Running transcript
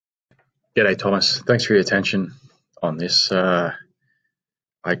G'day, Thomas. Thanks for your attention on this. I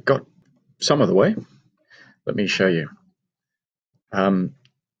got some of the way. Let me show you. Um,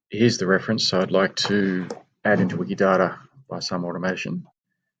 Here's the reference. So I'd like to add into Wikidata by some automation.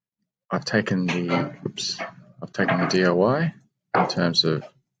 I've taken the DOI in terms of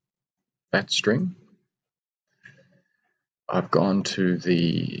that string. I've gone to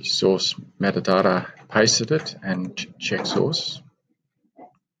the source metadata, pasted it, and check source,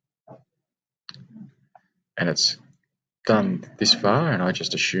 and it's done this far. And I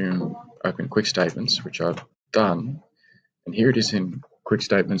just assume open quick statements, which I've done. And here it is in quick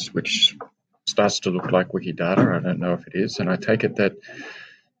statements, which starts to look like Wikidata. I don't know if it is. And I take it that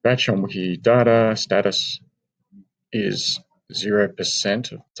batch on Wikidata status is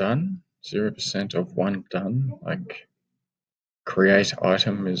 0% of done, 0% of one done. Like create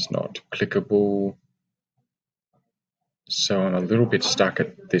item is not clickable. So I'm a little bit stuck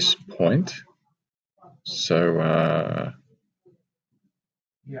at this point. So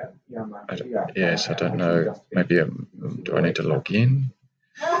yes, I don't know. Maybe do I need to log in?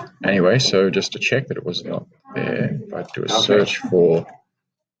 Anyway, so just to check that it was not there, if I do a search for,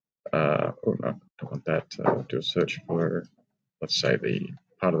 oh no, I don't want that, do a search for, let's say, the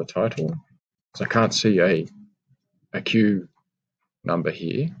part of the title. So I can't see a Q number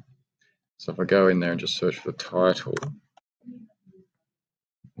here. So if I go in there and just search for the title,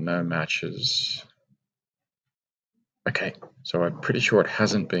 no matches. Okay, so I'm pretty sure it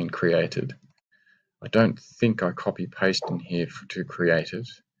hasn't been created. I don't think I copy paste in here to create it.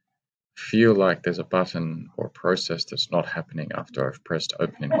 Feel like there's a button or a process that's not happening after I've pressed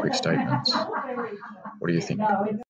open in quick statements. What do you think?